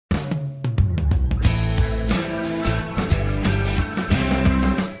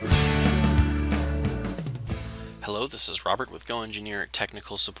this is Robert with GoEngineer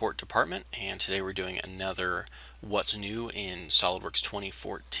Technical Support Department, and today we're doing another What's New in SOLIDWORKS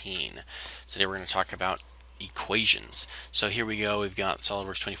 2014. Today we're going to talk about equations. So here we go, we've got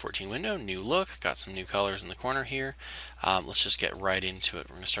SOLIDWORKS 2014 window, new look, got some new colors in the corner here. Let's just get right into it.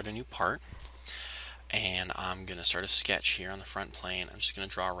 We're going to start a new part, and I'm going to start a sketch here on the front plane. I'm just going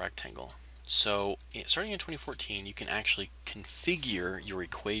to draw a rectangle. So starting in 2014, you can actually configure your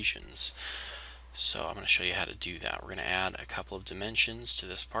equations. So I'm going to show you how to do that. We're going to add a couple of dimensions to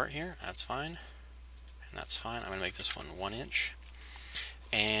this part here. That's fine. And that's fine. I'm going to make this one 1 inch.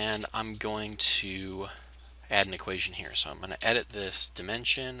 And I'm going to add an equation here. So I'm going to edit this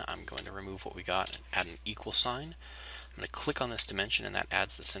dimension. I'm going to remove what we got and add an equal sign. I'm going to click on this dimension, and that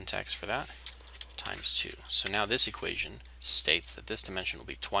adds the syntax for that, times 2. So now this equation states that this dimension will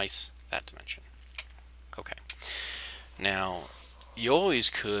be twice that dimension. Okay. Now, you always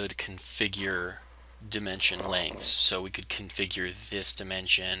could configure dimension lengths, so we could configure this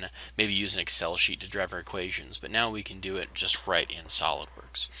dimension, maybe use an Excel sheet to drive our equations, but now we can do it just right in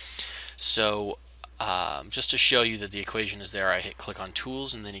SOLIDWORKS. So just to show you that the equation is there, I click on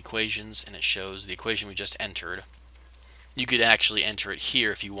Tools and then Equations, and it shows the equation we just entered. You could actually enter it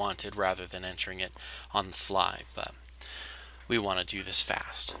here if you wanted rather than entering it on the fly, but we want to do this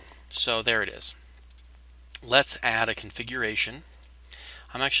fast. So there it is. Let's add a configuration.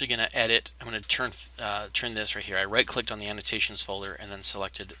 I'm actually going to edit. I'm going to turn this right here. I right-clicked on the annotations folder and then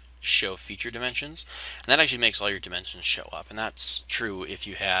selected Show Feature Dimensions, and that actually makes all your dimensions show up. And that's true if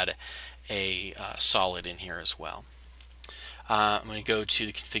you had a solid in here as well. I'm going to go to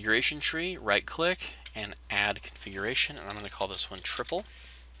the configuration tree, right-click, and add configuration, and I'm going to call this one triple.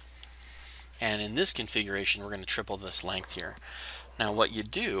 And in this configuration, we're going to triple this length here. Now, what you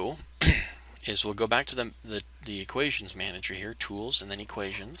do is we'll go back to the equations manager here, tools, and then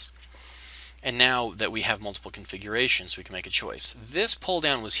equations. And now that we have multiple configurations, we can make a choice. This pull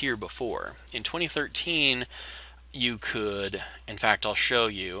down was here before. In 2013, you could, in fact, I'll show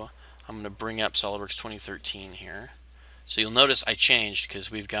you. I'm going to bring up SOLIDWORKS 2013 here. So you'll notice I changed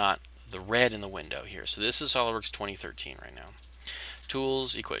because we've got the red in the window here. So this is SOLIDWORKS 2013 right now.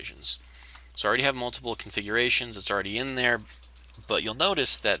 Tools, equations. So I already have multiple configurations. It's already in there. But you'll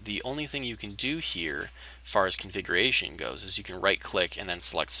notice that the only thing you can do here, as far as configuration goes, is you can right-click and then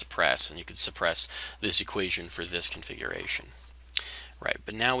select Suppress, and you can suppress this equation for this configuration. Right,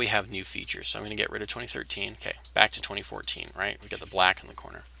 but now we have new features. So I'm going to get rid of 2013. Okay, back to 2014, right? We got the black in the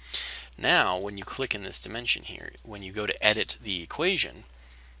corner. Now, when you click in this dimension here, when you go to edit the equation,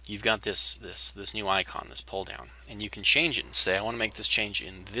 you've got this new icon, this pull down, and you can change it and say, I want to make this change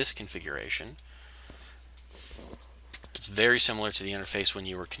in this configuration. It's very similar to the interface when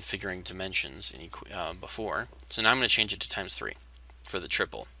you were configuring dimensions in before. So now I'm going to change it to ×3 for the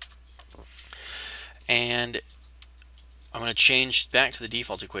triple. And I'm going to change back to the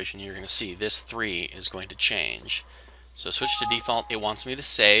default equation. You're going to see this 3 is going to change. So switch to default. It wants me to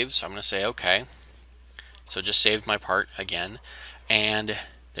save, so I'm going to say OK. So just saved my part again. And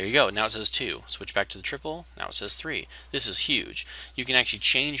there you go. Now it says 2. Switch back to the triple. Now it says 3. This is huge. You can actually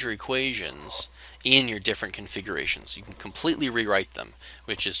change your equations in your different configurations. You can completely rewrite them,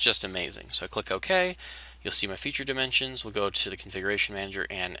 which is just amazing. So I click OK. You'll see my feature dimensions. We'll go to the configuration manager,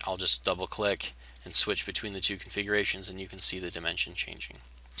 and I'll just double click and switch between the two configurations, and you can see the dimension changing.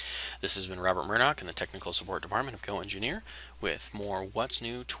 This has been Robert Murdoch in the Technical Support Department of GoEngineer with more What's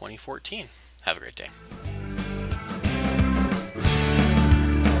New 2014. Have a great day.